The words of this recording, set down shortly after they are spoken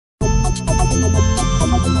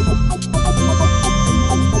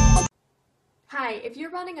Hi, if you're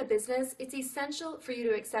running a business, it's essential for you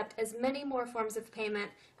to accept as many more forms of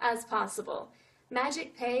payment as possible.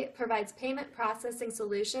 MagicPay provides payment processing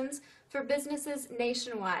solutions for businesses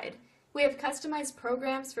nationwide. We have customized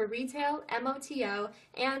programs for retail, MOTO,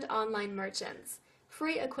 and online merchants.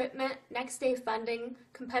 Free equipment, next-day funding,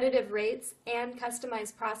 competitive rates, and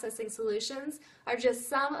customized processing solutions are just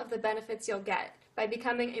some of the benefits you'll get by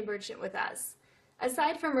becoming a merchant with us.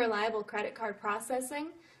 Aside from reliable credit card processing,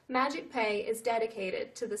 MagicPay is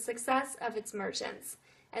dedicated to the success of its merchants,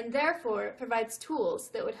 and therefore provides tools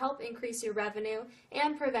that would help increase your revenue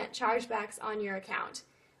and prevent chargebacks on your account.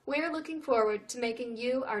 We're looking forward to making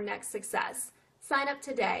you our next success. Sign up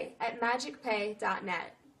today at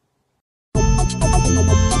magicpay.net.